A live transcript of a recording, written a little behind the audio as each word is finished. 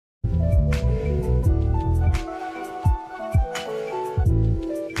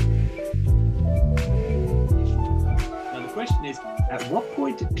At what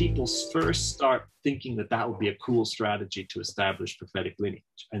point did people first start thinking that that would be a cool strategy to establish prophetic lineage?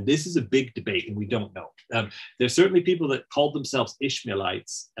 And this is a big debate, and we don't know. There's certainly people that called themselves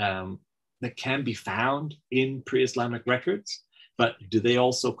Ishmaelites that can be found in pre-Islamic records, but do they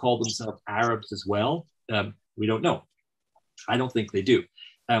also call themselves Arabs as well? We don't know. I don't think they do.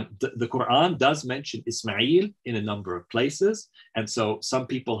 The Quran does mention Ismail in a number of places, and so some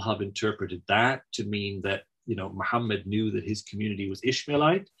people have interpreted that to mean that Muhammad knew that his community was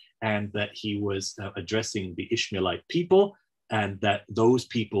Ishmaelite and that he was addressing the Ishmaelite people, and that those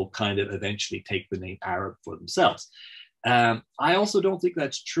people kind of eventually take the name Arab for themselves. I also don't think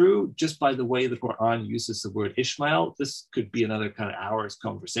that's true, just by the way the Quran uses the word Ishmael. This could be another kind of hour's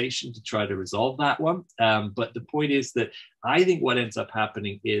conversation to try to resolve that one. But the point is that I think what ends up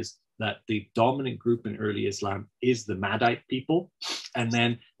happening is that the dominant group in early Islam is the Mahdite people, and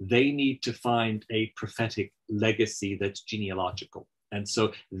then they need to find a prophetic legacy that's genealogical. And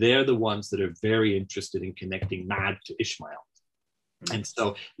so they're the ones that are very interested in connecting Mad to Ishmael. And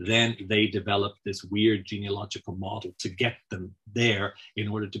so then they develop this weird genealogical model to get them there in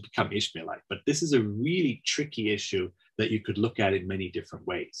order to become Ishmaelite. But this is a really tricky issue that you could look at in many different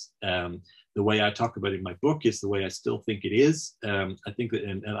ways. The way I talk about it in my book is the way I still think it is. I think that,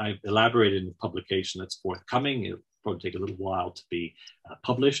 and I've elaborated in the publication that's forthcoming. It'll probably take a little while to be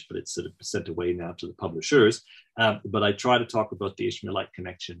published, but it's sort of sent away now to the publishers. But I try to talk about the Ishmaelite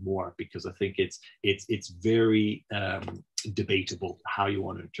connection more because I think it's very debatable how you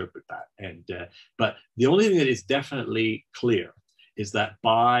want to interpret that. And but the only thing that is definitely clear is that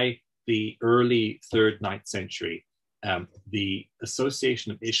by the early 3rd, 9th century, the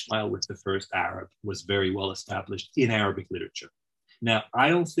association of Ishmael with the first Arab was very well established in Arabic literature. Now, I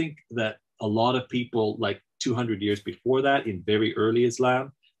don't think that a lot of people like 200 years before that in very early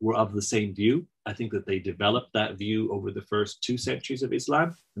Islam were of the same view. I think that they developed that view over the first 2 centuries of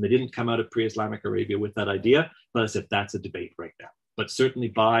Islam, and they didn't come out of pre-Islamic Arabia with that idea. But I said that's a debate right now. But certainly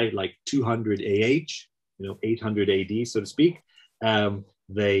by like 200 AH, 800 AD, so to speak,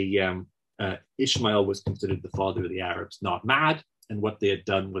 Ishmael was considered the father of the Arabs, not Mad. And what they had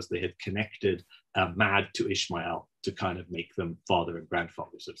done was they had connected Mad to Ishmael to kind of make them father and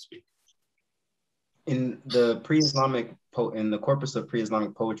grandfather, so to speak. In the in the corpus of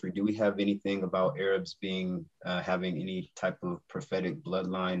pre-Islamic poetry, do we have anything about Arabs having any type of prophetic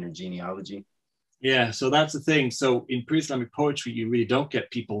bloodline or genealogy? Yeah, so that's the thing. So in pre-Islamic poetry, you really don't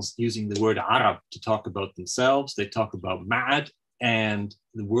get people using the word Arab to talk about themselves. They talk about Mad, and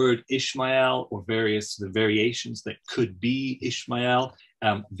the word Ishmael or the variations that could be Ishmael,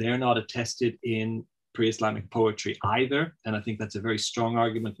 they're not attested in pre-Islamic poetry either. And I think that's a very strong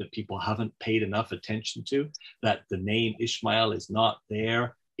argument that people haven't paid enough attention to, that the name Ishmael is not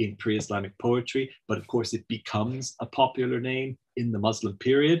there in pre-Islamic poetry, but of course it becomes a popular name in the Muslim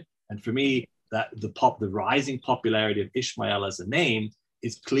period. And for me, that the rising popularity of Ishmael as a name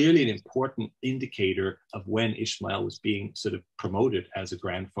is clearly an important indicator of when Ishmael was being sort of promoted as a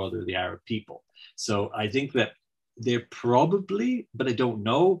grandfather of the Arab people. So I think that there probably, but I don't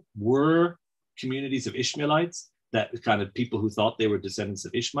know, were communities of Ishmaelites, that kind of people who thought they were descendants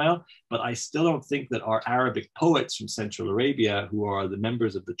of Ishmael. But I still don't think that our Arabic poets from Central Arabia, who are the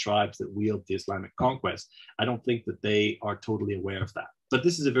members of the tribes that wield the Islamic conquest, I don't think that they are totally aware of that. But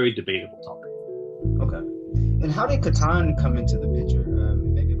this is a very debatable topic. Okay. And how did Catan come into the picture?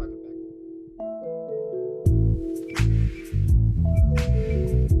 Maybe